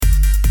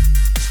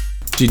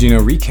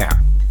ggnoRE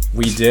recap.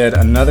 We did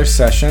another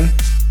session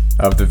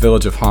of the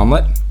Village of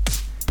Hommlet,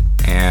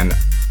 and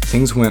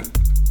things went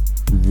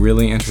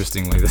really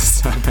interestingly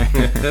this time.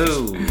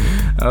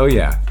 Oh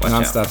yeah,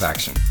 non-stop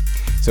action.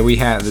 So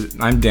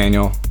I'm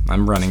Daniel,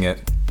 I'm running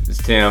it.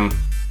 It's Tim.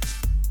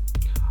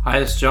 Hi,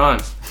 it's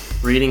John.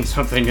 Reading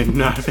something and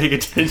not paying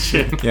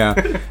attention. Yeah,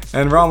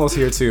 and Rommel's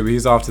here too, but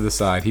he's off to the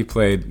side. He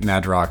played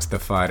Nadrox the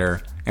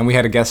fighter, and we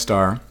had a guest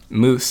star,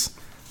 Moose,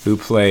 who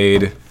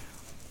played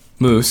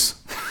Moose,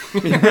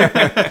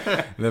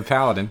 the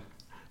paladin.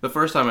 The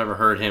first time I ever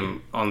heard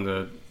him on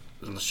the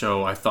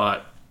show, I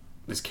thought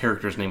his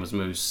character's name was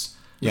Moose.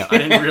 Yeah, I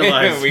didn't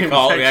realize we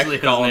actually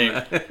call him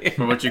that.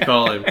 Or what you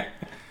call him.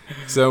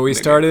 So we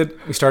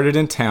started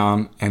in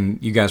town, and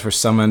you guys were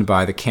summoned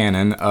by the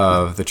canon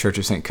of the Church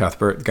of St.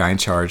 Cuthbert, the guy in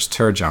charge,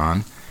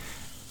 Turjon,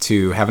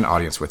 to have an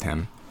audience with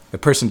him. The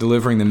person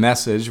delivering the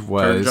message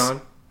was...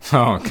 Turjon?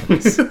 Oh,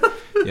 goodness.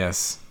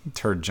 Yes,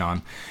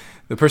 Turjon.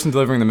 The person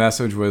delivering the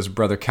message was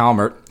Brother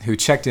Calmert, who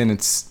checked in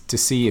to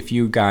see if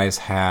you guys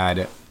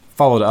had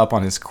followed up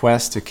on his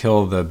quest to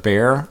kill the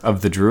bear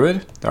of the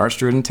druid, the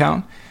archdruid in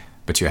town,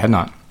 but you had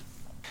not.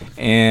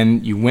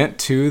 And you went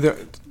to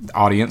the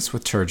audience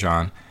with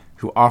Turjon,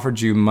 who offered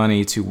you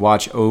money to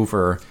watch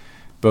over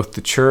both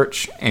the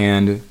church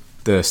and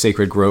the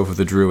sacred grove of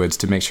the druids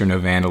to make sure no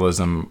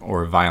vandalism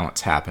or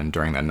violence happened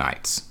during the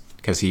nights,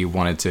 because he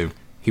wanted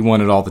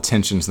all the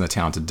tensions in the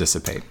town to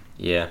dissipate.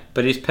 Yeah,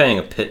 but he's paying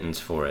a pittance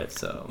for it,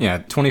 so... Yeah,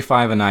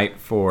 25 a night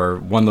for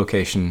one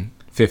location,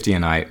 50 a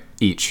night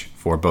each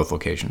for both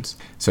locations.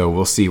 So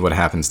we'll see what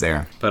happens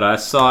there. But I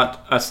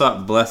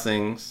sought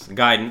blessings,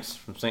 guidance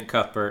from St.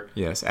 Cuthbert.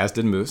 Yes, as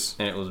did Moose.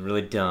 And it was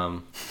really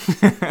dumb.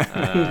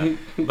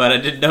 But I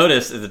did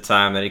notice at the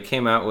time that he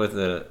came out with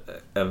a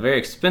very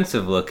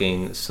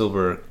expensive-looking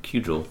silver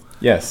cudgel.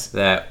 Yes.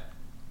 That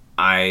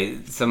I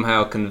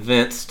somehow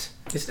convinced...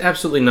 It's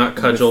absolutely not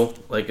cudgel.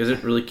 Like, is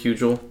it really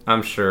cudgel?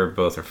 I'm sure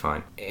both are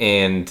fine.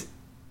 And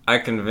I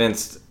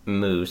convinced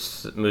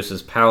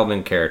Moose's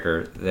paladin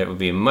character, that it would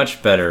be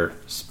much better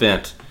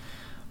spent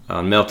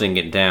on melting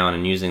it down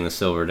and using the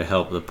silver to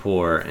help the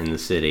poor in the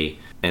city.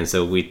 And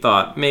so we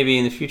thought maybe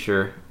in the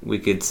future we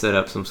could set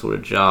up some sort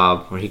of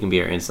job where he can be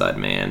our inside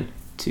man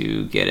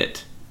to get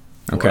it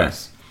for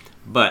us.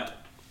 But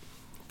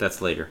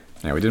that's later.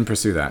 Yeah, we didn't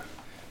pursue that.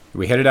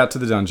 We headed out to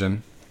the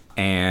dungeon,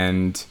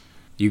 and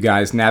you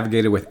guys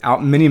navigated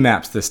without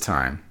mini-maps this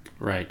time.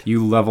 Right.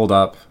 You leveled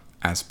up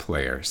as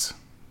players.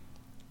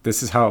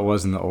 This is how it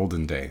was in the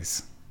olden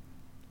days.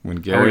 When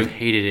I Gary... would have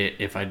hated it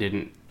if I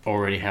didn't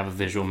already have a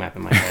visual map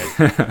in my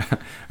head.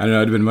 I don't know, it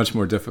would have been much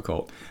more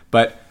difficult.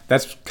 But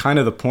that's kind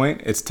of the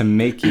point. It's to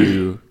make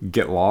you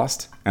get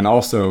lost and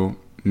also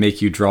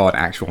make you draw an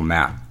actual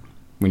map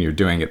when you're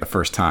doing it the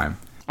first time.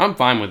 I'm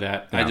fine with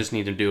that. Yeah. I just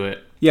need to do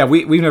it. Yeah,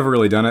 we've never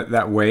really done it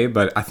that way,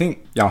 but I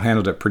think y'all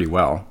handled it pretty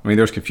well. I mean,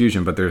 there's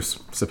confusion, but there's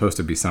supposed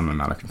to be some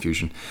amount of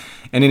confusion.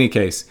 In any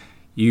case,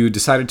 you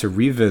decided to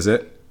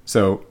revisit.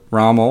 So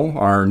Rommel,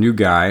 our new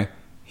guy,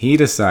 he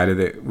decided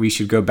that we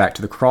should go back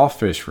to the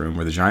crawfish room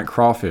where the giant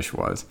crawfish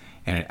was,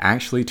 and it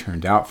actually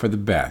turned out for the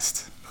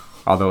best.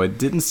 Although it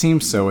didn't seem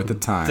so at the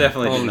time.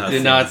 Definitely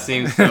Did not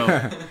seem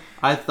so.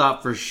 I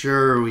thought for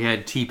sure we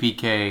had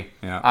TPK.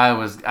 Yeah. I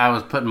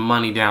was putting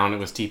money down it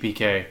was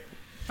TPK.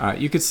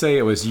 You could say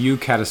it was you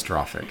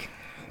catastrophic.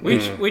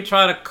 We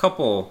tried a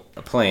couple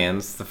of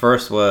plans. The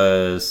first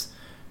was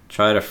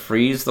try to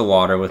freeze the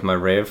water with my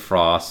ray of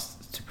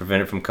frost to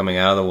prevent it from coming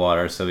out of the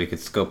water so we could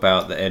scope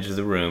out the edge of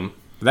the room.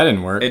 That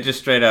didn't work. It just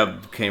straight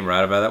up came right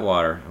out of that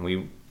water. And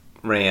we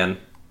ran,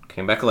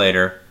 came back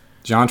later.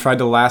 John tried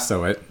to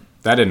lasso it.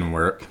 That didn't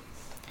work.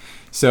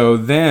 So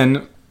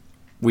then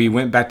we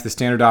went back to the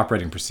standard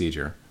operating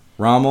procedure.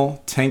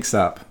 Rommel tanks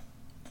up,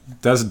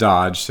 does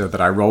dodge so that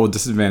I roll a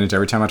disadvantage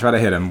every time I try to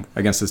hit him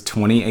against his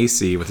 20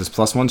 AC with his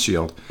 +1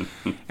 shield.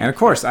 And of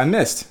course, I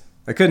missed.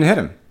 I couldn't hit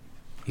him.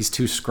 He's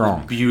too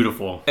strong.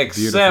 Beautiful.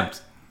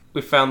 Except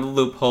we found the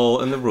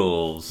loophole in the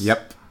rules.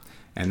 Yep.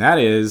 And that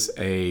is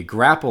a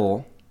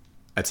grapple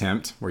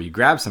attempt where you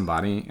grab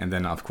somebody and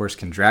then, of course,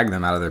 can drag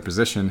them out of their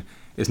position.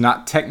 Is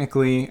not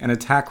technically an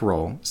attack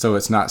roll, so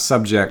it's not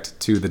subject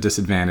to the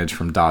disadvantage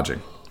from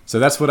dodging. So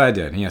that's what I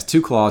did. He has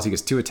 2 claws. He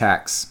gets 2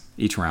 attacks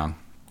each round,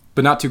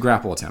 but not 2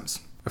 grapple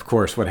attempts. Of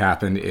course, what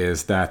happened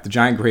is that the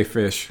giant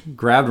grayfish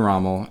grabbed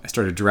Rommel and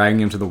started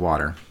dragging him to the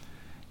water.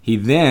 He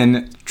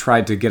then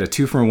tried to get a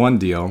 2-for-1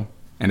 deal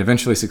and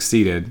eventually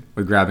succeeded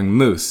with grabbing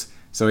Moose.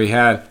 So he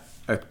had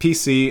a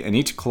PC in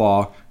each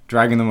claw,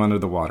 dragging them under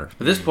the water.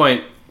 At this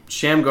point,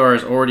 Shamgar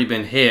has already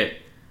been hit.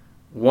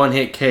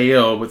 1-hit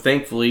KO, but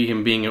thankfully,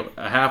 him being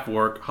a half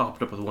orc,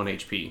 hopped up with 1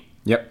 HP.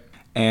 Yep.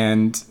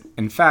 And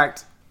in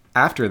fact,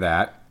 after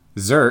that,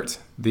 Zert,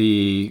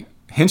 the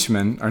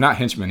henchman, or not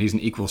henchman, he's an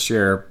equal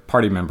share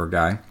party member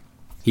guy,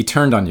 he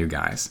turned on you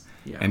guys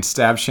and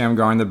stabbed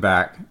Shamgar in the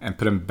back and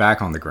put him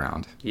back on the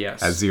ground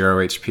at 0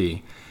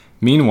 HP.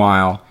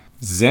 Meanwhile,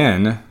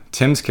 Zen,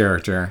 Tim's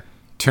character,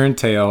 turned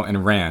tail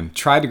and ran.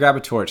 Tried to grab a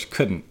torch,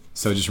 couldn't.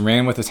 So just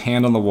ran with his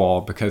hand on the wall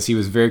because he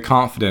was very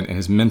confident in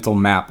his mental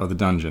map of the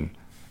dungeon.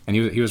 And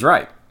he was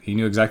right. He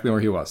knew exactly where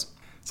he was.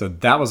 So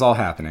that was all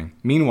happening.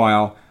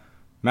 Meanwhile,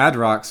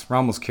 Madrox,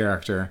 Rommel's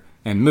character,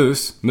 and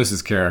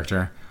Moose's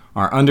character,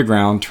 are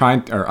underground,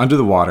 under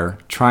the water,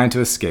 trying to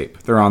escape.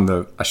 They're on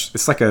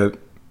it's like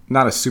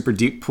not a super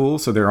deep pool,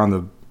 so they're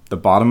on the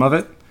bottom of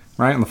it,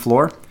 right, on the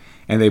floor.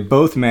 And they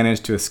both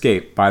manage to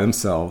escape by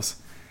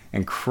themselves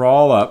and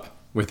crawl up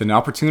with an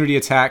opportunity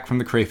attack from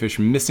the crayfish,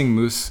 missing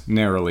Moose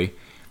narrowly.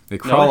 They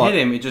crawl it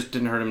hit him. It just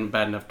didn't hurt him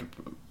bad enough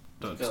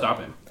to stop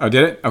him. Oh,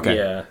 did it?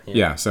 Okay.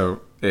 Yeah.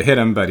 So it hit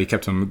him, but he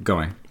kept him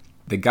going.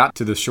 They got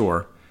to the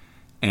shore,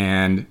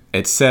 and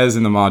it says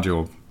in the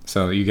module,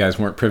 so you guys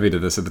weren't privy to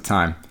this at the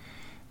time,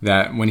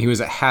 that when he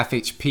was at half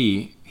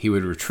HP, he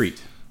would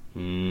retreat.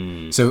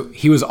 So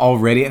he was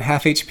already at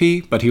half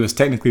HP, but he was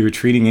technically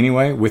retreating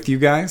anyway with you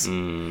guys.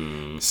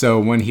 So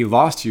when he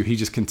lost you, he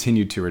just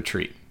continued to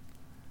retreat.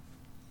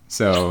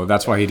 So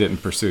that's why he didn't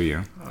pursue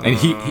you. And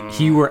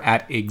he were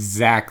at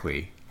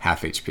exactly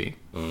half HP.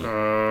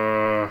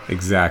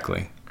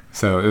 Exactly.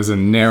 So it was a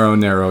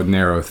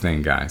narrow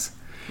thing, guys.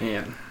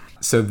 Man.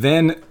 So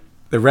then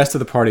the rest of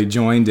the party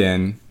joined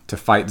in to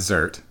fight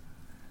Zert.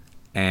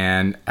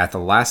 And at the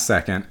last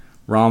second,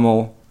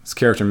 Rommel's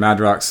character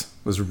Madrox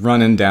was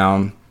running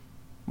down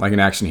like an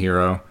action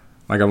hero,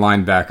 like a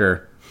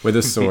linebacker, with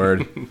his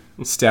sword,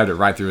 stabbed it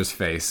right through his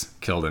face,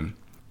 killed him.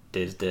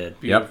 Dude's dead.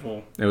 Beautiful.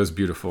 Yep, it was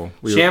beautiful.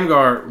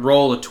 Shamgar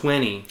rolled a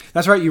 20.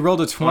 That's right, you rolled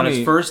a 20. On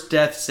his first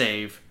death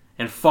save,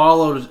 and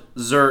followed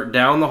Zert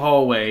down the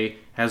hallway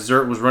as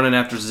Zert was running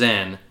after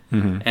Zen,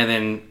 and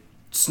then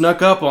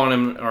snuck up on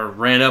him, or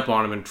ran up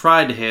on him, and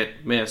tried to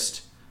hit,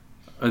 missed,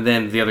 and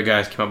then the other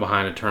guys came up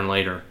behind a turn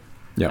later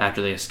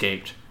after they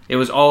escaped. It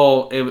was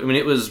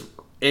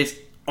it's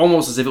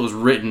almost as if it was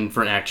written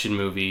for an action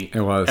movie.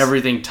 It was.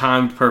 Everything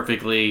timed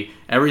perfectly.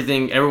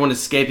 Everyone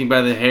escaping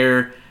by the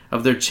hair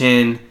of their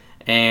chin,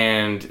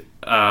 and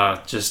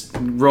just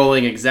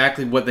rolling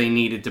exactly what they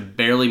needed to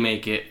barely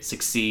make it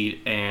succeed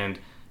and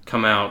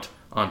come out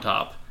on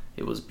top.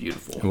 It was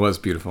beautiful. It was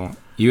beautiful.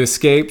 You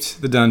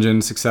escaped the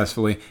dungeon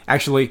successfully.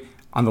 Actually,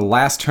 on the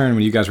last turn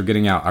when you guys were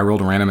getting out, I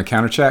rolled a random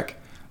encounter check,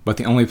 but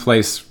the only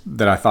place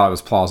that I thought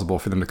was plausible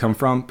for them to come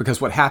from, because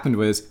what happened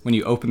was when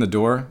you opened the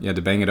door, you had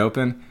to bang it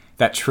open,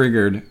 that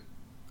triggered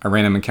a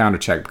random encounter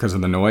check because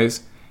of the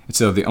noise. And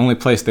so the only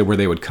place where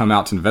they would come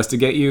out to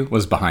investigate you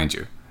was behind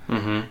you.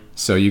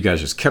 So you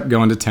guys just kept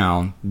going to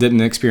town,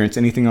 didn't experience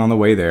anything on the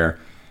way there,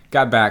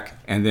 got back,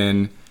 and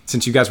then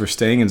since you guys were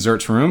staying in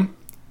Zert's room,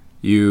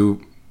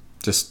 you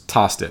just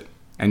tossed it.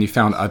 And you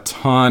found a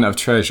ton of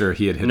treasure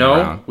he had hidden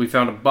around. No, we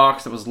found a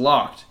box that was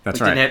locked. That's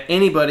we right. Didn't have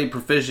anybody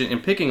proficient in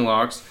picking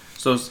locks,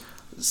 so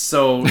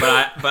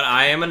But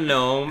I am a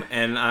gnome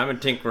and I'm a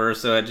tinkerer,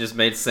 so it just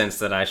made sense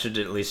that I should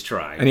at least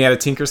try. And he had a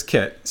tinker's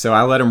kit, so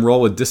I let him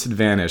roll with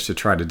disadvantage to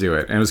try to do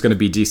it. And it was going to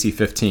be DC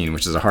 15,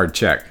 which is a hard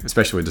check,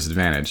 especially with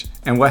disadvantage.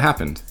 And what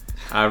happened?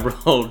 I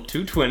rolled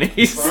 2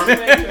 20s.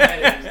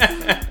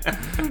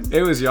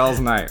 It was y'all's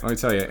night, let me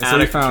tell you. So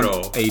he found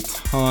a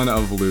ton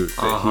of loot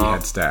that he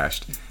had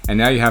stashed. And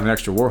now you have an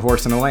extra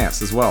warhorse and a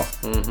lance as well.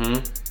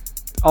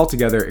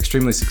 Altogether,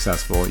 extremely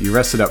successful. You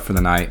rested up for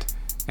the night,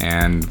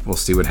 and we'll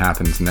see what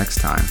happens next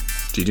time.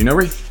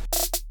 ggnoRE.